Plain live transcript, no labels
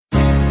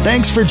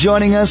Thanks for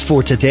joining us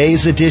for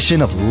today's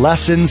edition of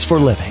Lessons for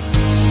Living.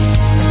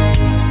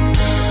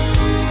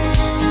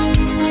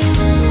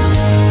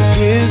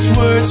 His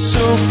word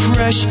so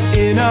fresh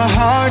in our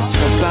hearts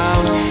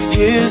abound.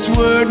 His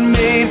word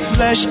made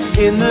flesh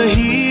in the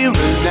here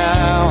and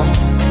now.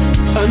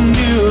 A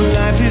new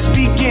life is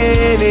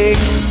beginning.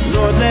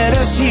 Lord, let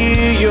us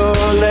hear your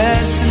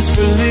lessons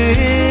for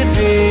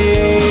living.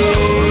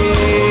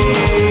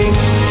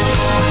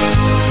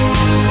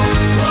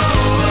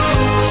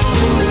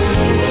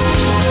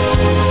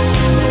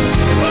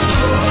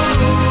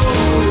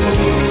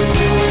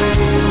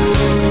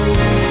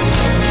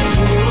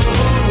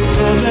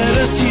 Let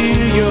us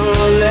hear your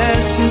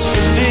lessons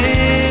for living.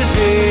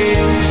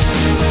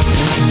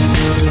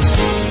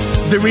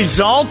 The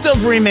result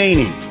of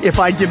remaining, if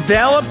I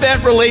develop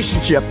that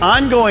relationship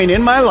ongoing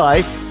in my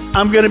life,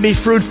 I'm going to be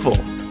fruitful.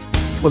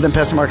 Well then,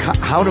 Pastor Mark,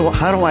 how do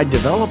I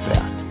develop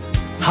that?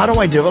 How do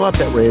I develop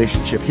that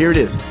relationship? Here it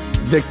is.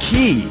 The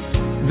key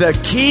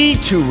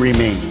to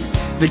remaining,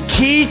 the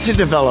key to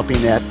developing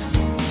that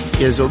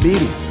is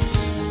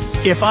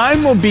obedience. If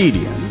I'm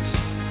obedient,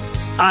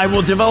 I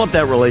will develop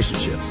that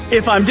relationship.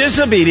 If I'm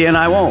disobedient,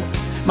 I won't.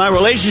 My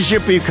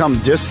relationship will become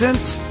distant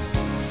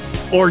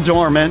or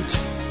dormant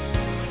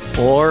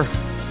or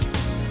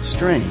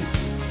strained.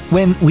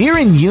 When we're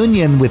in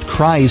union with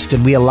Christ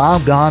and we allow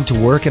God to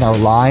work in our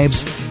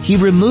lives, He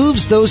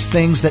removes those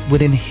things that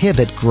would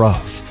inhibit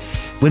growth.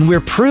 When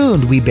we're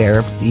pruned, we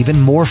bear even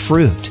more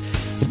fruit.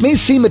 It may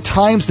seem at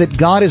times that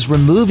God is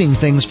removing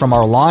things from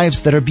our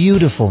lives that are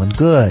beautiful and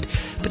good,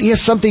 but He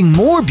has something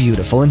more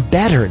beautiful and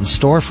better in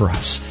store for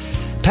us.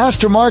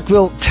 Pastor Mark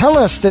will tell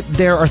us that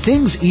there are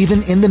things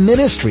even in the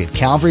ministry at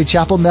Calvary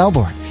Chapel,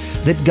 Melbourne,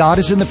 that God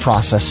is in the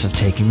process of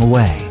taking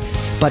away.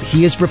 But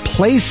He is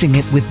replacing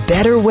it with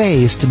better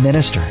ways to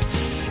minister.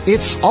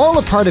 It's all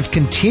a part of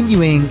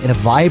continuing in a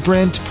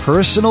vibrant,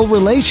 personal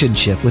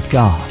relationship with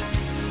God.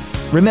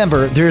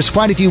 Remember, there's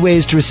quite a few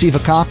ways to receive a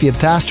copy of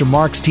Pastor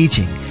Mark's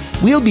teaching.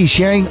 We'll be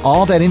sharing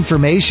all that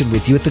information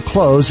with you at the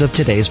close of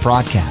today's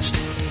broadcast.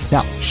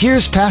 Now,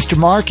 here's Pastor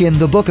Mark in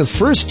the book of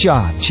 1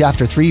 John,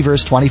 chapter 3,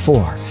 verse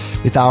 24,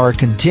 with our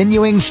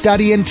continuing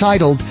study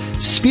entitled,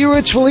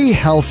 Spiritually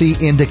Healthy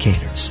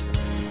Indicators.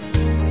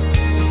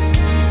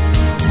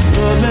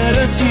 Let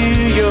us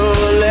hear your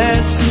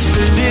lessons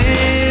for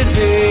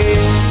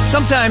living.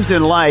 Sometimes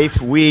in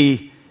life,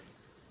 we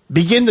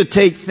begin to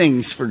take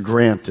things for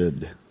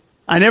granted.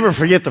 I never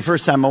forget the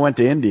first time I went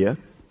to India.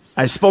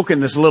 I spoke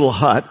in this little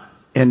hut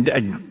and a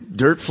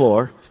dirt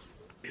floor.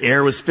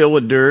 Air was filled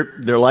with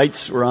dirt. Their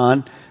lights were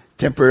on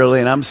temporarily,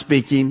 and I'm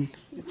speaking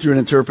through an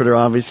interpreter,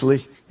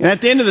 obviously. And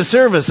at the end of the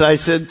service, I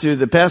said to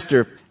the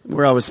pastor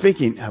where I was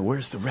speaking,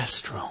 where's the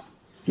restroom?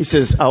 He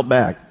says, out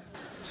back.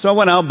 So I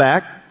went out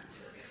back,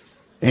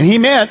 and he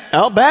meant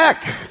out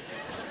back.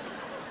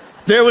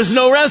 There was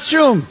no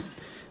restroom.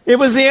 It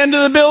was the end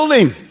of the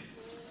building.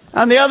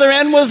 On the other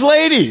end was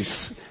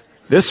ladies.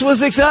 This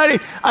was exciting.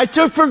 I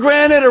took for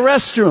granted a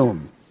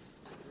restroom.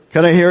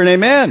 Can I hear an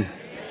amen?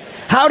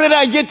 How did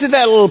I get to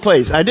that little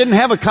place? I didn't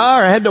have a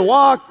car. I had to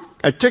walk.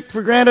 I took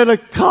for granted a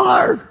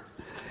car.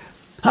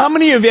 How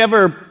many of you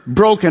ever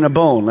broken a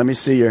bone? Let me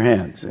see your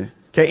hands.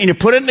 Okay, and you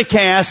put it in a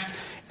cast,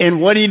 and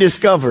what do you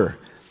discover?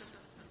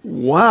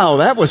 Wow,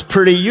 that was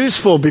pretty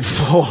useful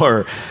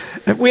before.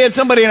 We had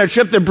somebody on a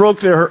trip that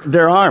broke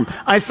their arm.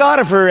 I thought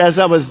of her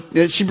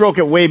she broke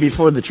it way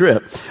before the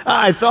trip.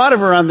 I thought of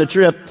her on the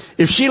trip.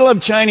 If she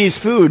loved Chinese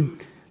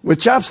food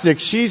with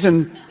chopsticks, she's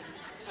in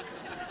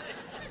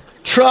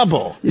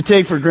trouble. You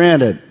take for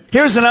granted.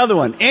 Here's another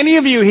one. Any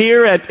of you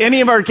here at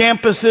any of our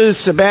campuses,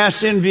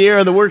 Sebastian,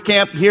 Vieira, the work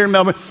camp here in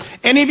Melbourne,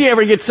 any of you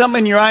ever get something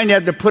in your eye and you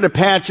have to put a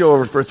patch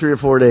over for 3 or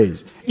 4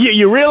 days?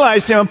 You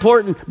realize how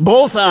important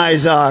both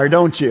eyes are,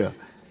 don't you?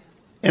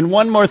 And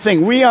one more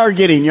thing. We are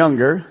getting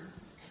younger.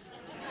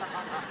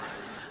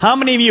 How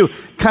many of you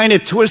kind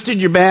of twisted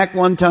your back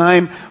one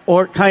time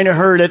or kind of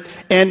hurt it,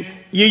 and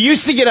you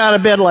used to get out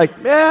of bed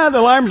like, the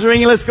alarm's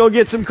ringing, let's go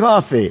get some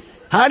coffee.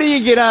 How do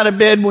you get out of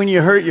bed when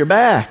you hurt your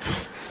back?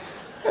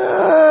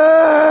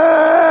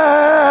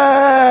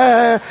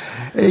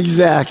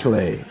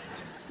 Exactly.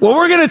 Well,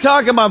 we're going to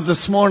talk about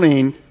this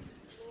morning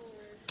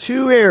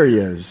 2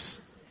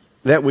 areas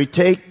that we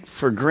take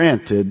for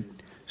granted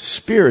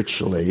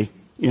spiritually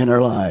in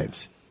our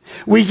lives.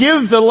 We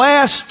give the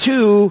last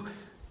 2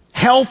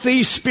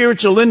 healthy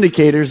spiritual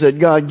indicators that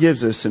God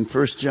gives us in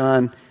 1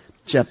 John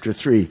chapter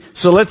 3.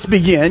 So let's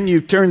begin.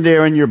 You turn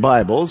there in your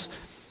Bibles.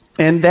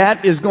 And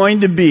that is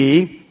going to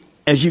be,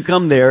 as you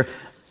come there,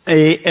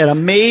 an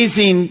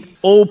amazing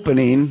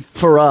opening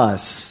for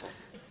us.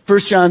 1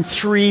 John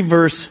 3,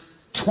 verse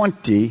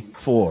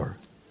 24.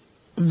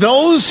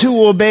 Those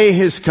who obey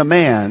His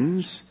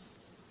commands,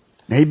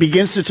 he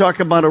begins to talk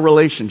about a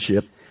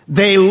relationship.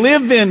 They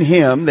live in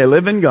Him, they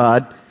live in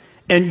God,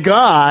 and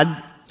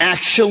God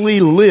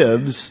actually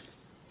lives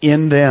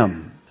in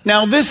them.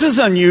 Now, this is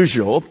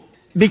unusual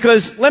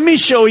because let me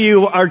show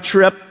you our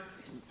trip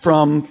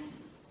from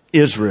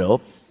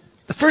Israel.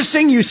 The first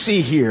thing you see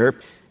here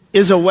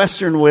is a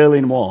Western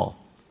Wailing Wall.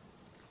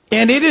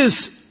 And it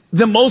is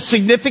the most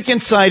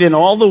significant site in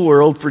all the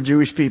world for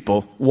Jewish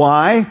people.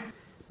 Why?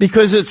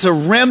 Because it's a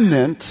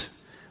remnant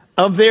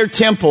of their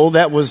temple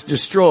that was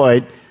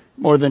destroyed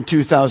more than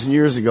 2,000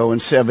 years ago in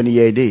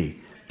 70 AD.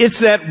 It's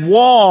that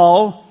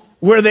wall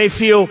where they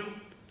feel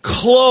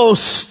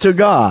close to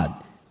God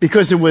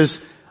because it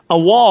was a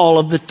wall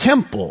of the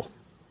temple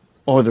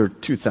over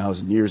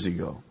 2,000 years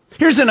ago.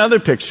 Here's another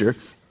picture.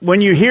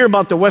 When you hear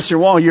about the Western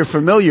Wall, you're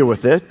familiar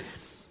with it.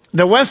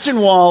 The Western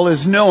Wall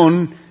is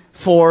known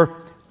for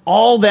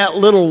all that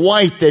little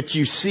white that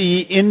you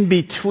see in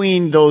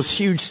between those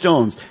huge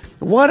stones.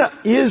 What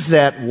is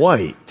that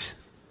white?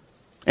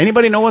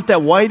 Anybody know what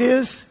that white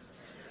is?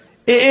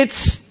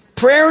 It's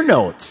prayer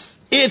notes.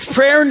 It's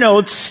prayer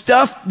notes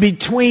stuffed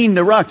between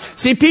the rocks.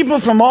 See, people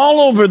from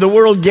all over the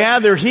world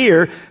gather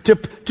here to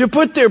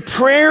put their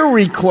prayer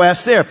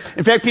requests there.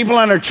 In fact, people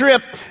on our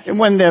trip,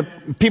 when the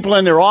people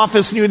in their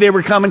office knew they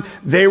were coming,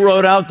 they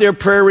wrote out their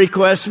prayer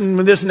requests and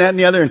this and that and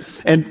the other.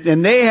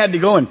 And they had to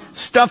go and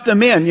stuff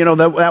them in. You know,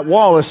 that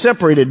wall is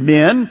separated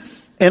men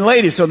and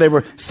ladies, so they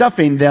were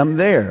stuffing them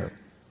there.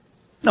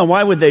 Now,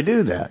 why would they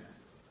do that?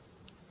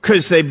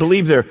 Because they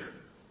believe they're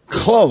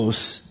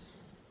close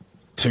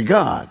to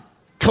God.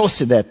 Close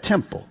to that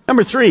temple.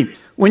 Number 3,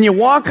 when you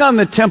walk on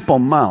the Temple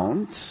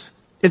Mount,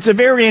 it's a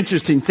very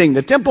interesting thing.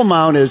 The Temple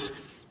Mount is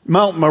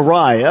Mount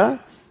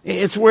Moriah.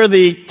 It's where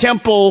the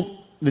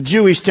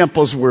Jewish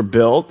temples were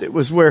built. It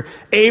was where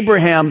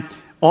Abraham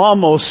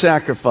almost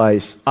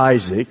sacrificed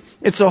Isaac.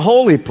 It's a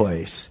holy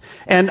place.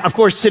 And of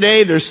course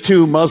today there's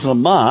 2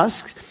 Muslim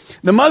mosques.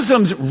 The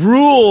Muslims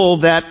rule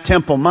that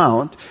Temple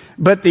Mount,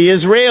 but the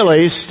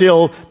Israelis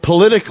still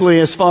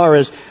politically, as far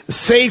as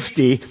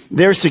safety,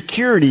 their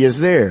security is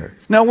there.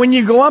 Now, when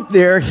you go up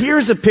there,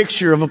 here's a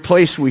picture of a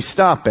place we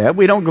stop at.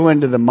 We don't go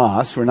into the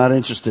mosque. We're not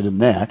interested in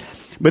that.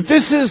 But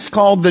this is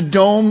called the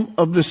Dome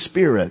of the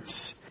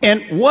Spirits.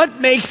 And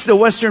what makes the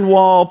Western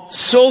Wall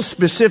so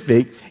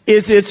specific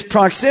is its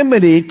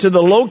proximity to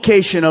the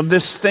location of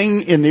this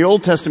thing in the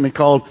Old Testament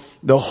called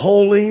the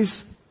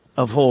Holies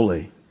of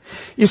Holy.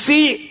 You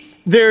see,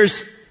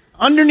 there's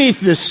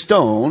underneath this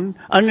stone,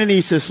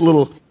 underneath this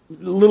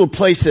little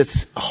place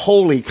that's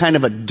holy, kind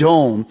of a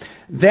dome,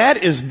 that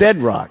is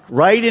bedrock.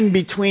 Right in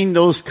between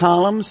those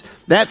columns,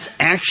 that's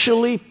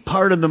actually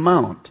part of the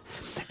mount.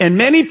 And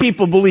many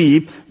people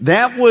believe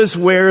that was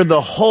where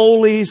the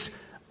Holies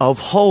of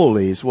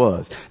Holies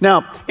was.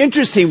 Now,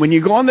 interesting, when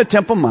you go on the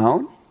Temple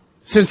Mount,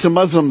 since the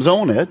Muslims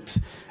own it,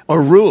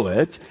 or rule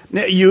it,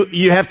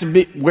 you have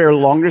to wear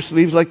longer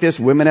sleeves like this.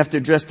 Women have to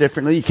dress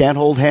differently. You can't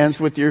hold hands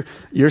with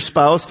your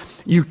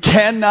spouse. You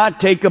cannot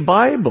take a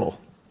Bible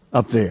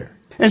up there.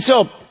 And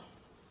so,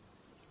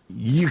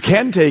 you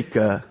can take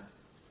a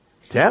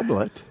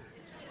tablet.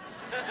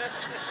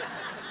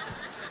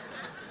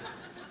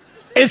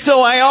 And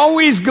so I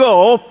always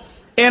go,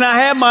 and I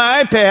have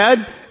my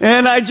iPad,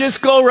 and I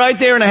just go right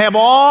there, and I have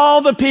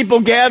all the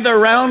people gather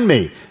around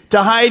me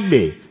to hide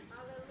me.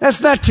 That's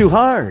not too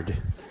hard.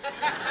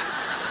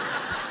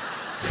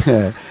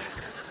 And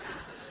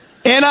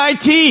I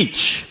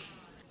teach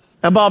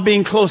about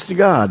being close to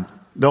God,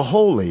 the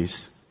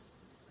holies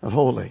of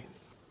holy.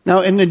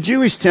 Now, in the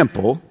Jewish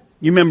temple,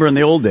 you remember in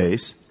the old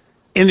days,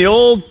 in the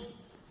Old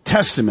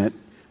Testament,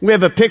 we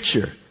have a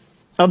picture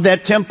of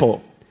that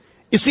temple.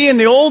 You see, in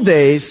the old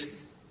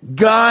days,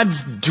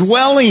 God's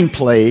dwelling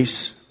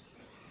place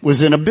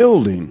was in a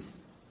building.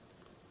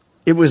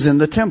 It was in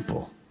the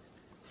temple.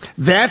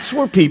 That's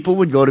where people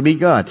would go to meet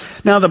God.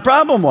 Now, the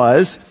problem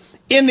was,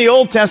 in the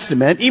Old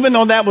Testament, even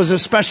though that was a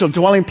special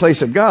dwelling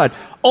place of God,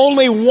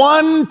 only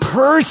one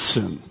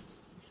person,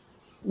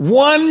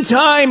 one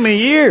time a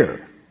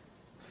year,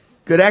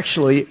 could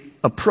actually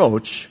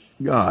approach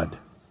God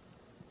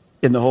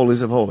in the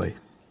holies of holy.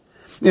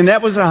 And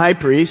that was a high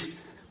priest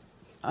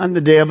on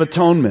the Day of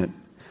Atonement.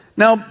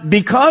 Now,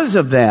 because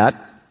of that,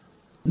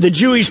 the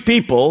Jewish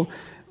people,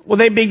 well,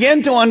 they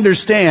began to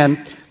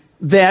understand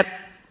that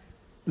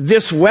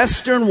this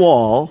Western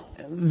Wall,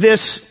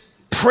 this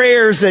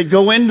prayers that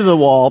go into the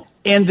wall,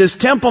 and this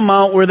Temple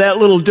Mount where that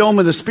little Dome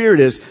of the Spirit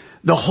is,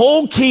 the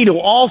whole key to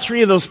all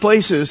 3 of those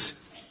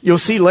places, you'll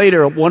see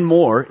later one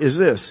more, is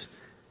this.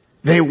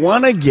 They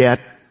want to get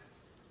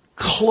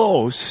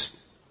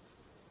close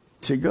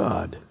to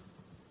God.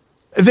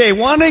 They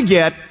want to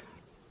get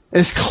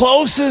as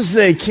close as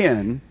they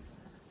can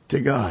to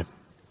God.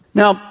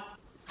 Now,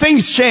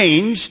 things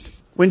changed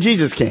when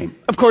Jesus came.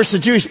 Of course, the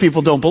Jewish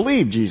people don't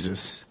believe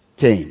Jesus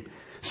came.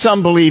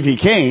 Some believe he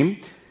came,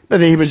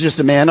 but he was just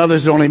a man.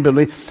 Others don't even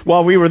believe.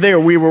 While we were there,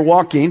 we were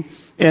walking,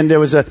 and there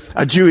was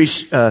a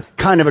Jewish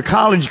kind of a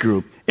college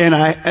group.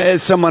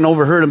 And someone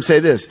overheard him say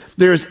this: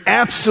 there's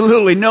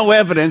absolutely no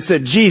evidence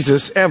that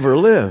Jesus ever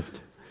lived.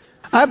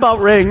 I about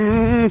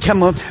ready,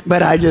 come on,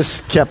 but I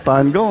just kept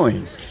on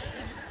going.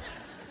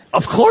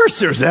 Of course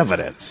there's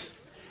evidence.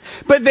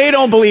 But they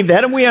don't believe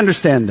that, and we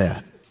understand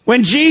that.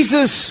 When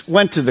Jesus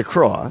went to the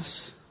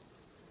cross,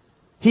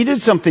 he did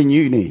something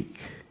unique.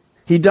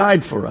 He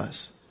died for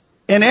us.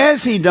 And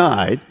as he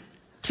died,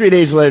 3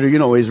 days later,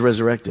 he's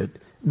resurrected.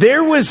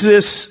 There was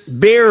this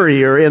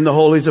barrier in the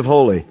holies of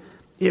holy.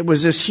 it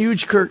was this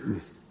huge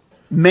curtain.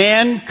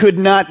 Man could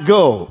not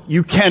go.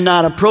 You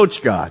cannot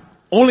approach God.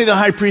 Only the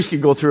high priest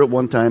could go through it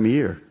one time a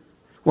year.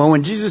 Well,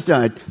 when Jesus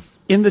died,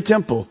 in the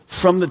temple,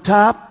 from the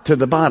top to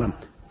the bottom,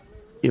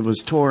 it was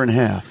torn in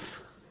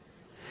half.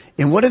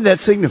 And what did that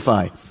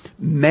signify?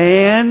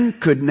 Man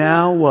could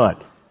now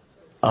what?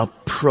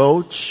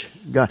 Approach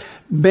God.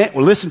 Man,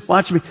 well, listen,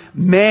 watch me.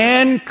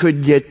 Man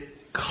could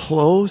get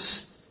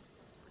close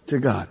to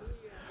God.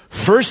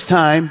 First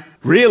time,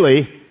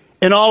 really,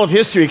 in all of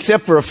history,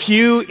 except for a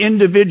few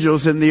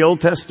individuals in the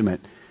Old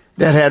Testament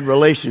that had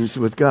relations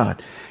with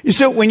God.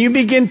 So when you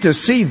begin to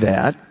see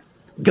that,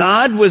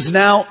 God was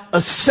now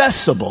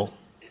accessible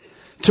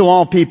to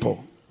all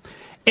people.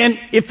 And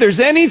if there's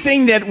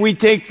anything that we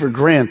take for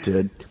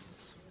granted,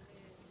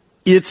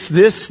 it's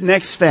this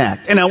next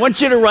fact. And I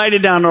want you to write it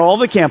down on all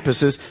the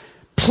campuses.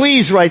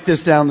 Please write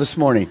this down this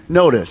morning.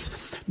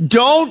 Notice,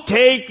 don't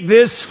take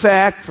this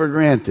fact for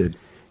granted.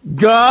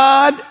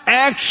 God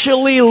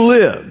actually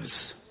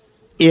lives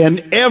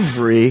in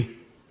every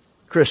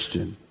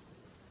Christian.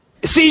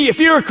 See, if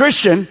you're a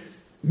Christian,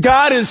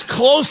 God is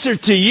closer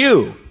to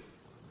you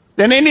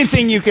than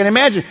anything you can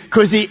imagine,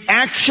 because He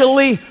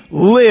actually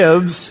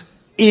lives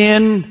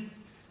in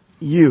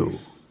you.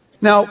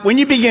 Now, when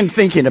you begin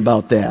thinking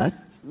about that,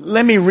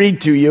 let me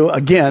read to you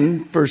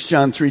again, 1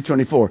 John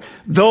 3:24.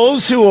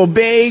 Those who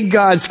obey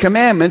God's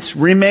commandments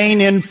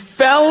remain in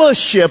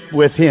fellowship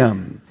with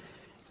Him,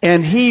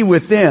 and He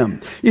with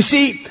them. You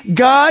see,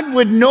 God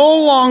would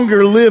no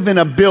longer live in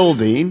a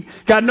building.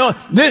 God, no,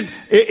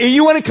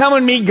 you want to come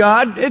and meet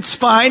God? It's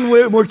fine.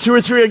 We're two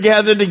or three are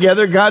gathered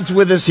together. God's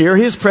with us here.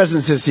 His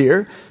presence is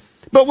here.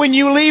 But when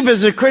you leave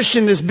as a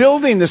Christian this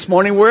building this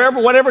morning,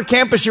 whatever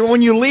campus you're on,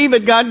 when you leave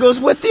it, God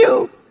goes with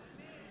you.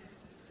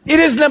 It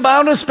isn't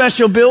about a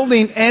special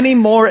building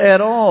anymore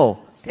at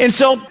all. And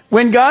so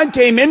when God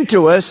came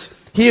into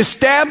us, He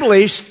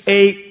established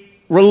a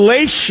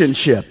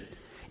relationship.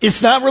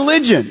 It's not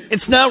religion.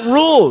 It's not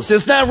rules.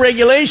 It's not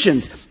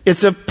regulations.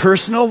 It's a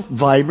personal,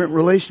 vibrant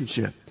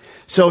relationship.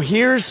 So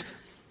here's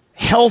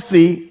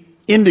healthy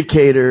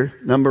indicator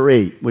number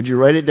 8. Would you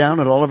write it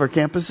down at all of our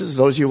campuses?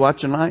 Those of you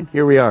watching online?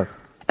 Here we are.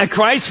 A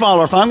Christ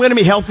follower, if I'm going to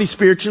be healthy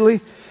spiritually,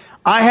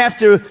 I have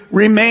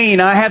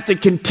to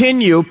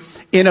continue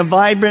in a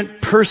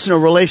vibrant personal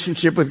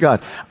relationship with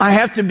God. I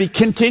have to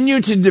continue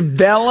to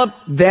develop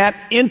that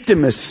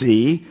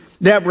intimacy,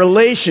 that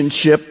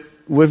relationship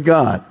with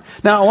God.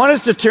 Now, I want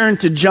us to turn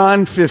to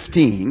John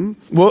 15.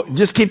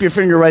 Just keep your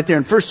finger right there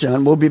in 1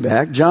 John. We'll be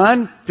back.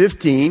 John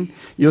 15.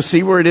 You'll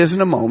see where it is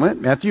in a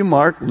moment. Matthew,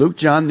 Mark, Luke,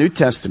 John, New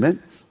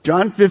Testament.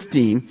 John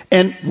 15.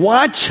 And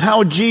watch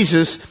how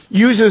Jesus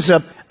uses a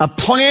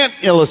plant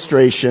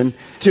illustration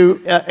to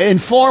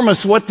inform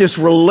us what this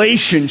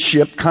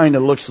relationship kind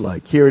of looks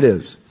like. Here it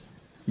is.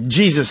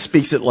 Jesus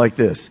speaks it like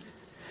this.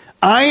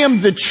 I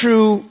am the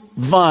true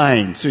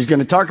vine. So He's going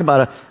to talk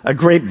about a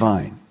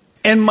grapevine.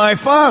 And my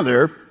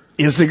Father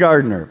is the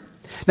gardener.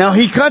 Now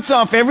He cuts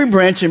off every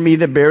branch in me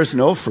that bears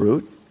no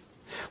fruit,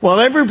 while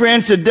every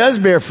branch that does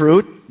bear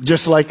fruit,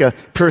 just like a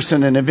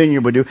person in a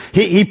vineyard would do,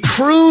 He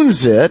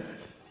prunes it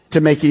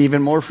to make it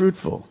even more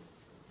fruitful.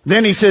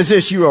 Then He says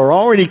this, you are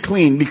already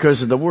clean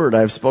because of the word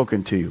I have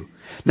spoken to you.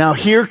 Now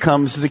here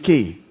comes the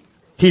key.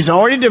 He's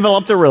already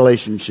developed a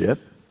relationship.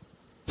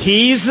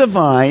 He's the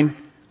vine.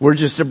 We're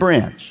just a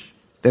branch.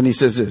 Then He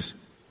says this,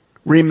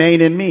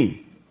 remain in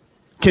me.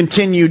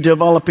 Continue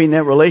developing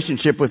that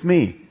relationship with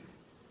me.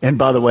 And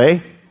by the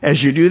way,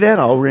 as you do that,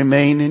 I'll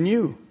remain in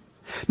you.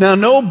 Now,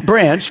 no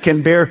branch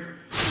can bear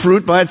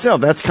fruit by itself.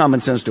 That's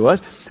common sense to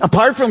us.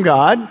 Apart from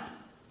God,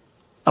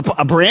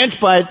 a branch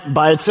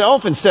by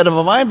itself instead of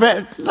a vine,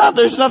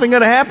 there's nothing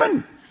going to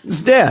happen.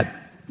 It's dead.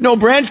 No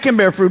branch can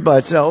bear fruit by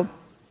itself.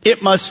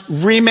 It must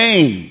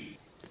remain,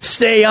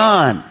 stay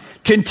on,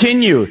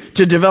 continue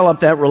to develop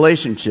that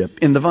relationship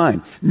in the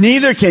vine.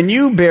 Neither can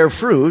you bear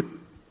fruit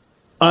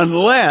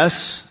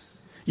unless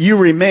you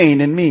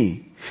remain in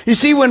me. You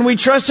see, when we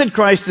trusted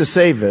Christ to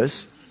save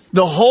us,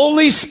 the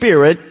Holy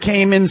Spirit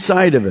came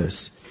inside of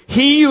us.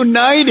 He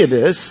united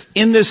us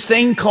in this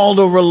thing called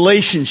a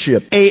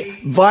relationship, a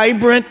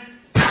vibrant,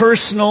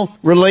 personal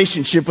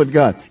relationship with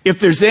God. If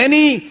there's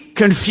any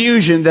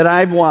confusion that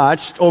I've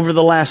watched over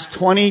the last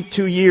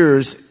 22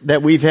 years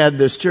that we've had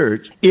this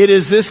church, it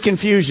is this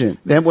confusion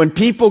that when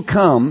people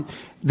come,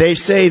 they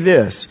say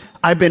this,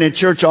 I've been in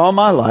church all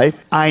my life.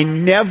 I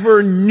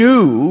never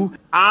knew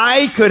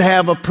I could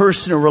have a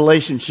personal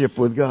relationship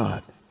with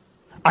God.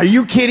 Are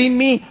you kidding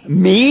me?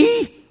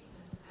 Me?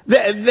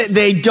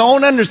 They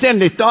don't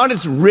understand. They thought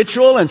it's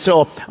ritual, and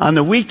so on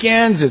the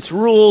weekends, it's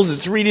rules,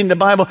 it's reading the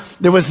Bible.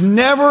 There was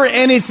never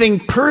anything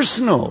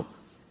personal.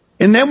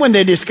 And then when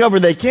they discover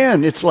they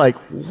can, it's like,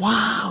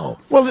 wow.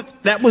 Well,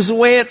 that was the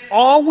way it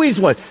always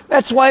was.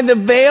 That's why the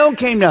veil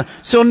came down.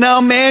 So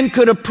now man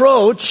could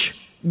approach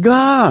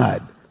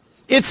God.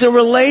 It's a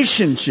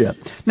relationship.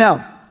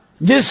 Now,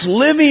 this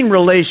living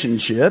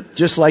relationship,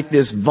 just like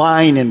this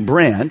vine and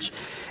branch,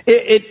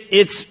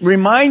 it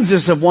reminds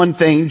us of one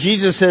thing.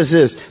 Jesus says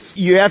this,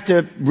 you have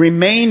to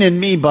remain in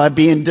me by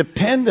being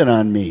dependent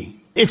on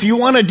me. If you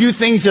want to do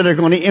things that are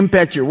going to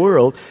impact your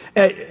world,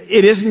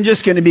 it isn't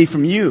just going to be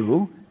from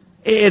you.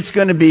 It's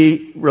going to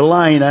be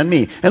relying on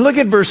me. And look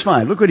at verse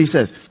 5. Look what he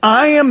says.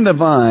 I am the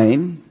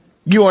vine,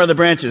 you are the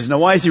branches. Now,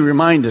 why does he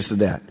remind us of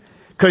that?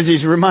 Because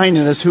he's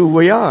reminding us who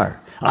we are.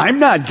 I'm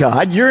not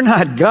God. You're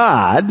not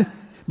God.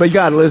 But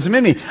God lives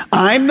in me.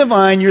 I'm the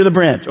vine, you're the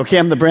branch. Okay,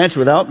 I'm the branch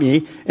without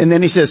me. And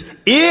then he says,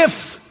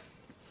 if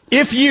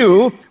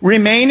you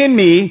remain in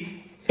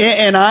me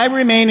and I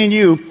remain in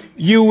you,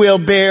 you will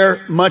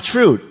bear much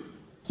fruit.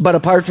 But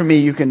apart from me,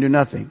 you can do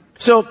nothing.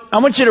 So I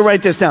want you to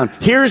write this down.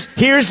 Here's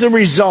the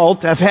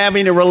result of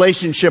having a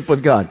relationship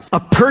with God. A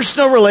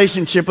personal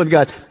relationship with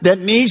God that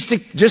needs to,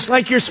 just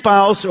like your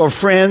spouse or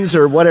friends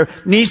or whatever,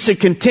 needs to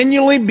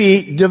continually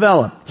be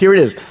developed. Here it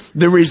is.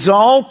 The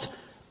result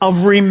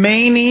of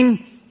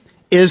remaining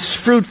is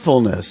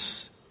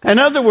fruitfulness. In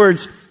other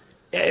words,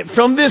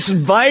 from this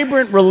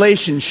vibrant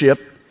relationship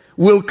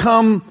will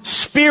come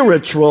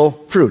spiritual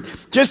fruit.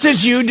 Just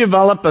as you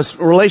develop a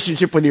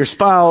relationship with your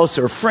spouse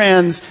or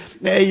friends,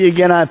 you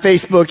get on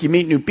Facebook, you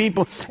meet new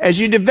people. As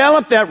you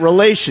develop that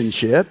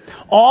relationship,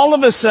 all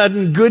of a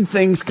sudden good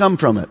things come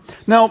from it.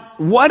 Now,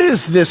 what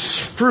is this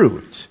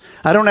fruit?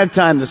 I don't have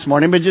time this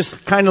morning, but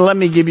just kind of let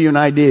me give you an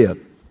idea.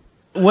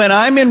 When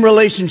I'm in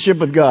relationship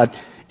with God,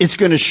 it's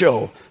going to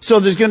show. So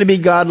there's going to be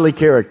godly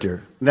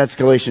character. That's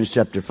Galatians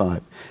chapter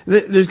 5.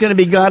 There's going to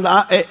be God.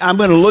 I'm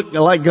going to look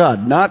like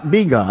God, not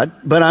be God,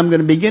 but I'm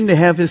going to begin to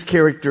have His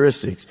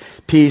characteristics.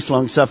 Peace,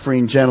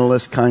 long-suffering,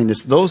 gentleness,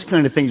 kindness. Those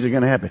kind of things are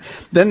going to happen.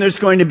 Then there's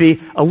going to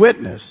be a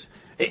witness.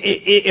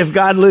 If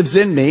God lives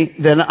in me,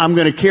 then I'm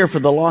going to care for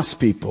the lost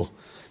people.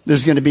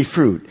 There's going to be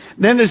fruit.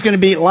 Then there's going to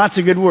be lots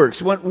of good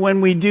works.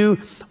 When we do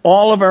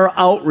all of our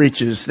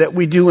outreaches that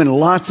we do in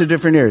lots of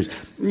different areas.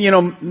 You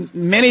know,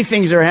 many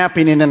things are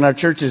happening in our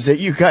churches that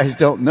you guys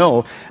don't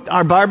know.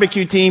 Our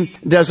barbecue team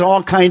does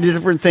all kinds of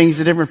different things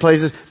at different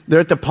places. They're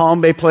at the Palm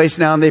Bay place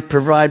now and they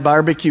provide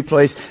barbecue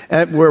place.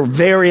 We're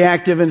very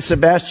active in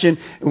Sebastian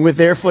with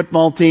their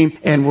football team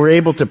and we're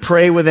able to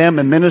pray with them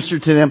and minister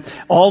to them.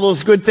 All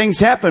those good things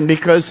happen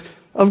because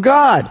of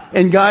God.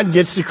 And God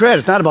gets the credit.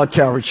 It's not about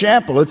Calvary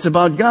Chapel. It's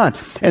about God.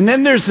 And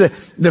then there's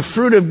the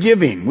fruit of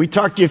giving. We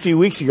talked to you a few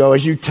weeks ago.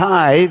 As you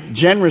tithe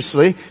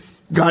generously,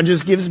 God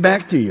just gives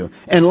back to you.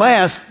 And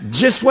last,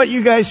 just what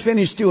you guys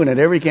finished doing at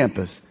every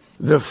campus.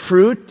 The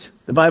fruit,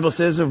 the Bible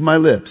says, of my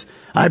lips.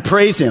 I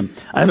praise Him.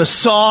 I have a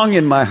song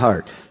in my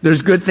heart.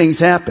 There's good things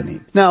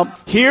happening. Now,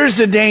 here's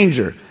the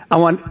danger. I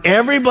want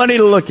everybody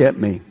to look at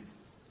me.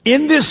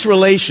 In this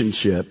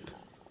relationship,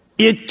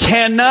 it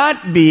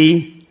cannot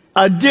be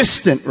a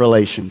distant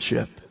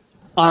relationship,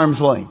 arm's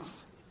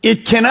length.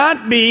 It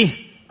cannot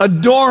be a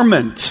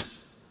dormant.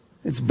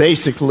 It's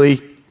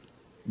basically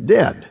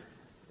dead.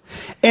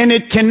 And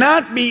it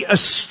cannot be a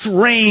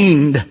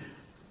strained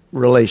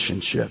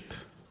relationship.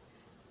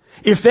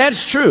 If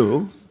that's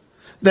true,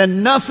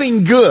 then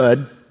nothing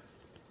good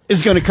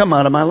is going to come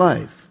out of my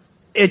life.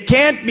 It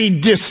can't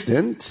be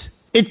distant,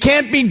 it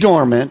can't be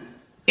dormant,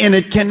 and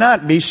it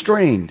cannot be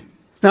strained.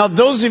 Now,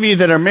 those of you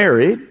that are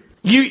married,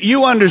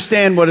 you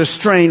understand what a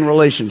strained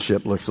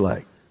relationship looks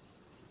like.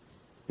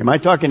 Am I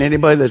talking to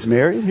anybody that's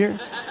married here?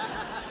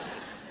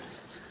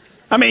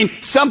 I mean,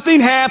 something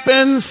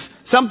happens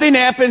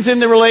in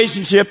the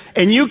relationship,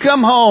 and you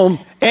come home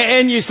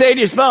and you say to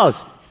your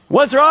spouse,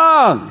 "What's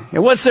wrong?"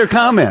 And what's their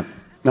comment?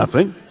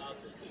 Nothing.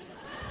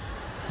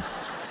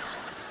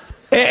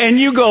 And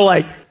you go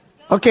like,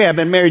 "Okay, I've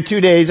been married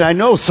 2 days. I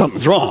know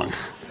something's wrong."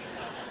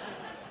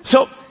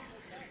 So,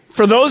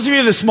 for those of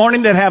you this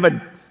morning that have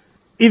a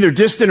either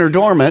distant or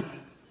dormant,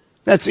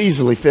 that's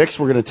easily fixed.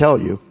 We're going to tell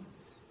you.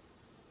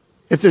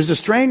 If there's a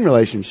strained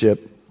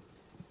relationship,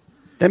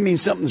 that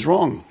means something's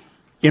wrong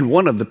in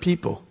one of the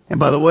people. And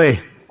by the way,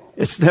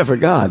 it's never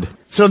God.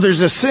 So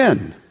there's a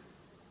sin.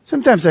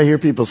 Sometimes I hear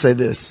people say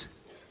this: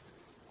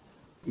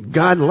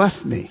 God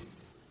left me.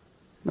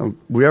 No,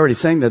 we already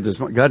sang that this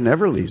morning. God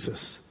never leaves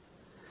us.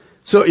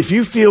 So if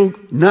you feel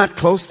not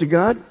close to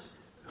God,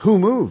 who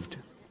moved?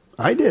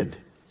 I did.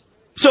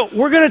 So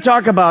we're going to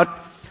talk about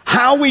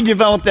how we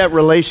develop that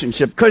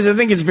relationship, because I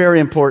think it's very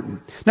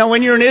important. Now,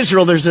 when you're in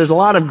Israel, there's a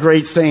lot of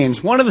great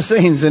sayings. One of the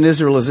sayings in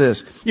Israel is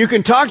this: you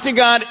can talk to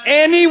God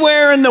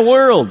anywhere in the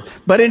world,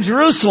 but in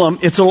Jerusalem,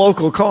 it's a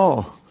local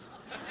call.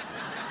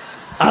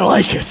 I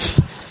like it.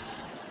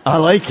 I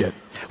like it.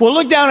 Well,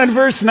 look down in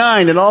verse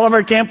 9 at all of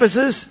our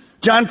campuses.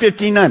 John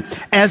 15:9.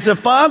 As the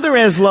Father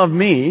has loved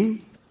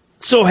me,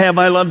 so have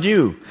I loved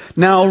you.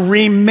 Now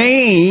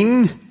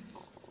remain.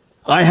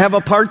 I have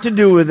a part to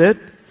do with it.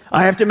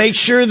 I have to make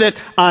sure that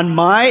on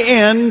my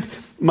end,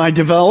 my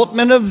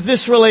development of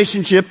this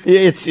relationship,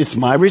 it's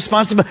my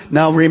responsibility.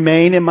 Now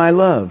remain in my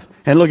love.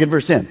 And look at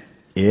verse 10.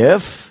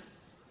 If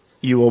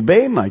you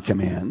obey my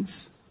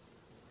commands,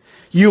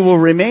 you will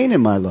remain in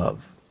my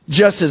love,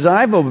 just as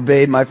I've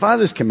obeyed my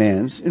Father's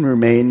commands and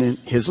remain in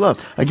His love.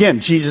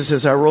 Again, Jesus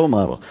is our role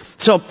model.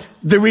 So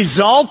the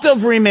result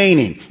of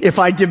remaining, if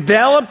I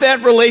develop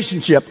that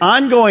relationship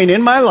ongoing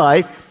in my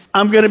life,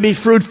 I'm going to be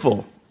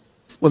fruitful.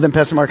 Well then,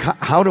 Pastor Mark,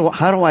 how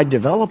do I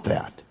develop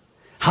that?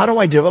 How do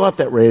I develop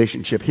that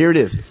relationship? Here it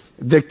is.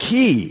 The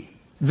key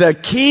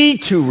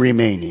to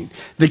remaining,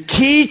 the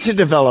key to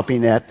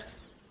developing that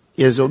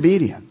is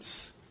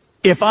obedience.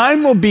 If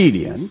I'm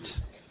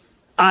obedient,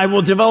 I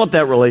will develop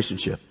that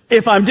relationship.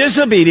 If I'm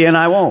disobedient,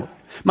 I won't.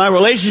 My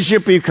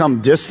relationship will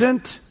become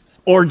distant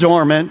or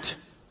dormant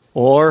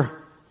or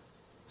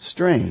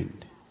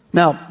strained.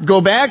 Now, go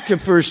back to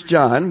 1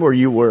 John, where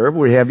you were.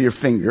 We have your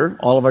finger.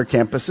 All of our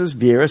campuses,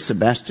 Vieira,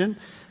 Sebastian,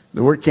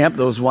 the work camp,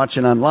 those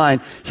watching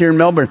online here in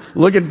Melbourne.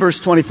 Look at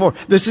verse 24.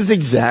 This is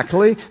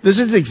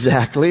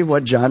exactly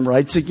what John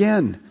writes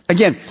again.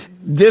 Again,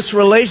 this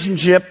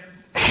relationship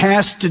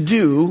has to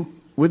do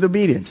with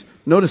obedience.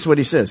 Notice what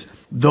he says.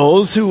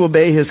 Those who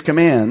obey his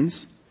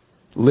commands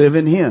live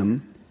in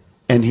him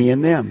and he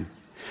in them.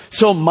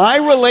 So my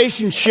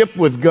relationship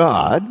with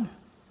God,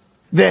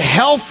 the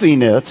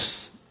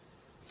healthiness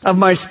of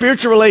my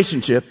spiritual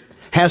relationship,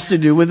 has to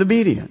do with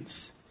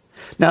obedience.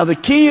 Now the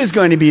key is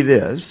going to be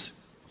this.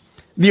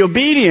 The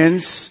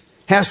obedience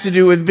has to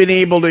do with being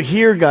able to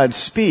hear God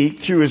speak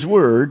through his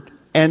word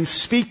and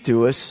speak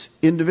to us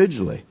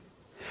individually.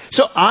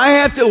 So I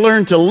have to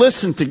learn to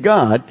listen to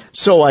God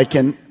so I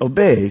can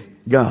obey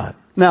God.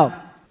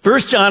 Now, 1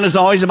 John is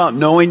always about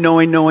knowing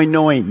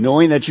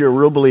that you're a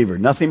real believer.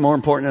 Nothing more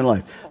important in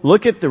life.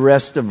 Look at the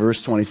rest of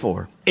verse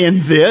 24.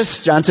 In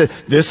this, John said,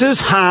 this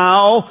is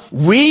how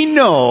we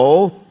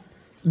know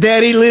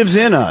that he lives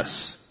in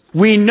us.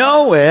 We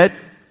know it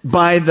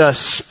by the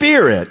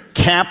Spirit,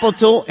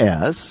 capital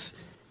S,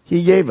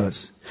 he gave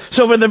us.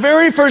 So for the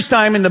very first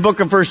time in the book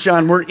of 1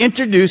 John, we're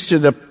introduced to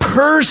the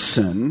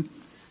person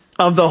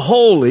of the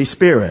Holy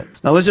Spirit.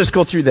 Now let's just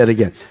go through that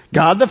again.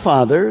 God the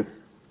Father,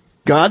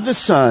 God the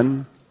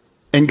Son,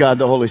 and God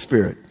the Holy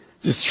Spirit.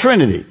 It's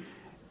Trinity.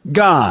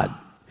 God.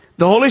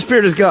 The Holy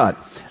Spirit is God.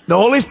 The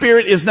Holy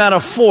Spirit is not a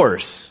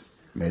force.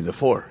 May the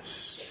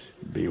force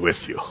be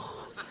with you.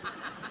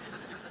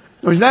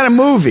 No, he's not a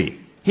movie.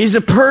 He's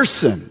a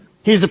person.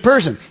 He's a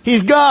person.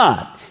 He's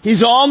God.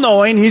 He's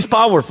all-knowing. He's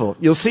powerful.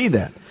 You'll see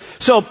that.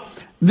 So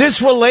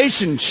this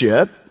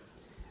relationship,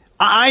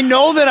 I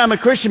know that I'm a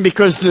Christian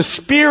because the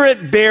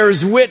Spirit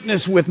bears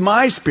witness with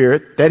my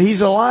spirit that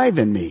he's alive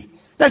in me.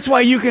 That's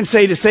why you can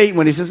say to Satan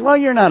when he says, well,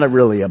 you're not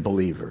really a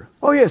believer.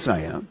 Oh, yes,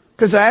 I am.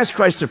 Because I asked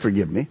Christ to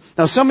forgive me.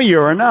 Now, some of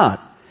you are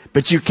not.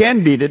 But you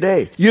can be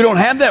today. You don't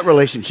have that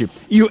relationship.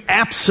 You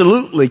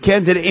absolutely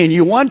can today, and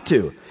you want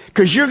to.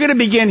 Because you're going to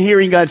begin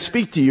hearing God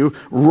speak to you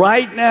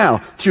right now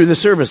through the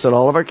service at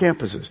all of our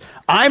campuses.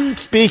 I'm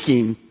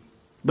speaking,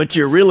 but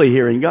you're really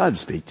hearing God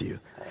speak to you.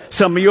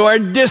 Some of you are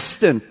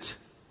distant.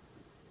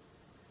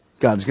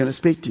 God's going to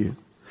speak to you.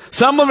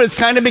 Some of it's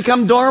kind of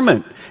become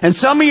dormant. And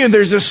some of you,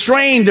 there's a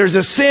strain, there's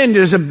a sin,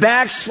 there's a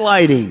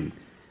backsliding.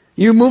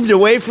 You moved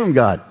away from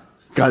God.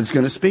 God's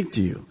going to speak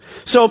to you.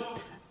 So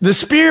the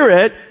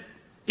Spirit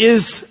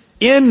is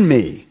in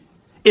me.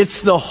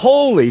 It's the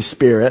Holy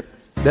Spirit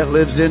that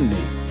lives in me.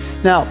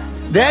 Now,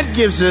 that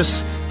gives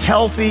us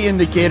healthy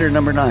indicator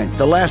number 9.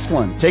 The last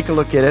one. Take a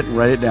look at it and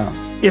write it down.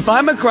 If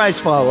I'm a Christ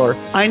follower,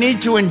 I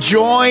need to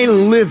enjoy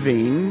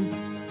living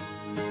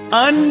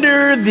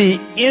under the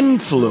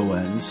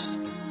influence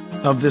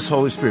of this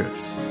Holy Spirit.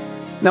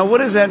 Now, what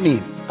does that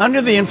mean?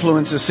 Under the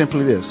influence is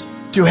simply this: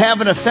 to have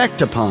an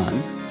effect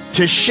upon,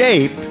 to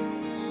shape,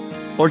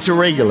 or to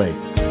regulate.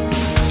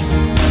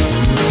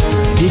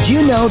 Did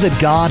you know that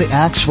God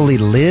actually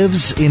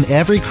lives in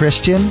every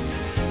Christian?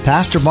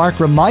 Pastor Mark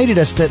reminded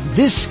us that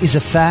this is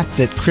a fact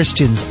that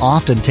Christians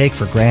often take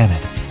for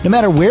granted. No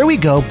matter where we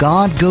go,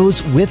 God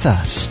goes with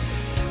us.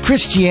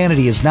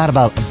 Christianity is not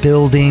about a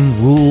building,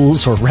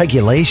 rules, or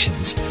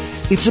regulations.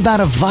 It's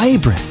about a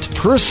vibrant,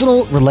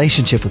 personal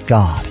relationship with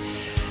God.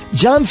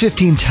 John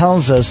 15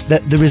 tells us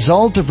that the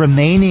result of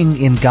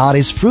remaining in God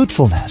is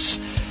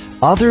fruitfulness.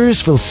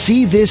 Others will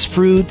see this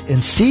fruit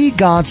and see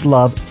God's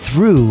love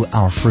through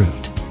our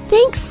fruit.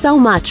 Thanks so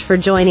much for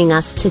joining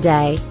us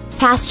today.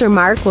 Pastor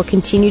Mark will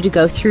continue to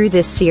go through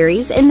this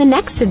series in the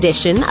next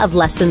edition of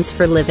Lessons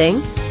for Living.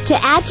 To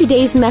add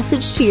today's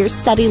message to your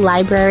study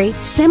library,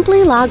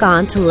 simply log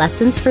on to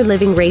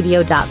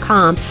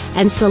lessonsforlivingradio.com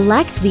and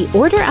select the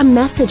Order a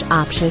Message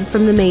option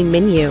from the main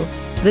menu.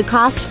 The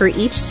cost for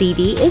each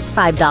CD is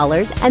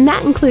 $5, and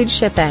that includes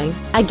shipping.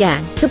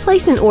 Again, to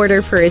place an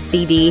order for a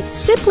CD,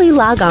 simply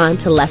log on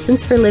to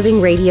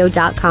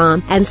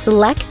lessonsforlivingradio.com and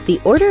select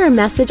the Order a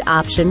Message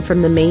option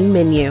from the main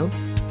menu.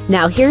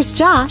 Now here's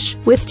Josh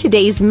with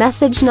today's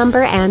message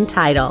number and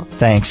title.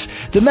 Thanks.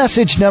 The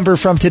message number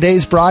from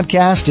today's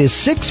broadcast is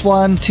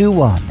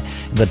 6121.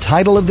 The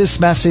title of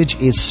this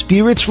message is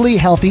Spiritually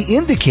Healthy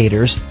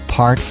Indicators,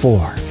 Part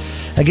 4.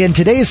 Again,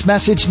 today's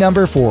message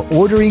number for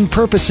ordering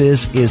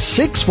purposes is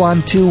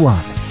 6121.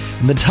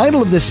 And the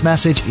title of this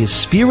message is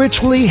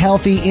Spiritually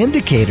Healthy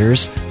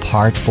Indicators,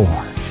 Part 4.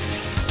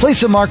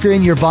 Place a marker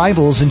in your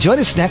Bibles and join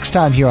us next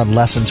time here on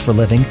Lessons for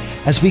Living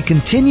as we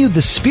continue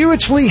the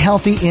spiritually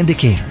healthy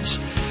indicators.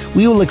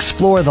 We will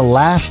explore the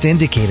last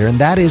indicator, and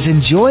that is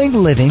enjoying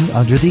living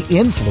under the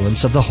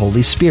influence of the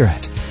Holy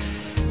Spirit.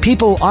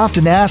 People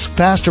often ask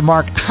Pastor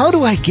Mark, how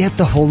do I get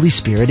the Holy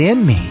Spirit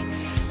in me?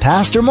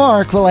 Pastor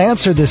Mark will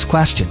answer this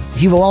question.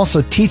 He will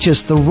also teach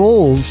us the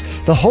roles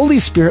the Holy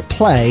Spirit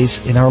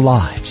plays in our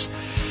lives.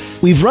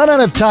 We've run out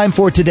of time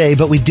for today,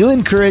 but we do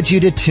encourage you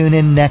to tune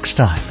in next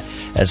time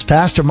as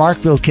Pastor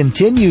Mark will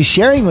continue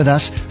sharing with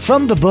us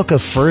from the book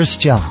of 1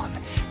 John.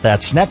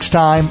 That's next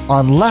time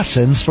on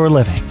Lessons for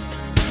Living.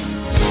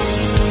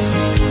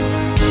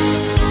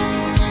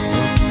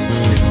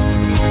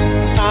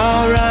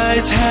 Our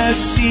eyes have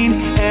seen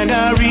and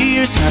our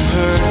ears have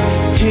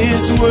heard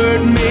His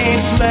word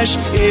made flesh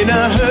in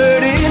a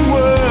hurting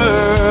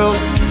world.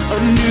 A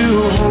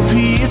new hope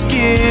He is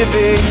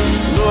giving.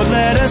 Lord,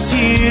 let us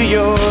hear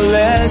your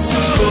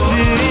lessons for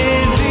living.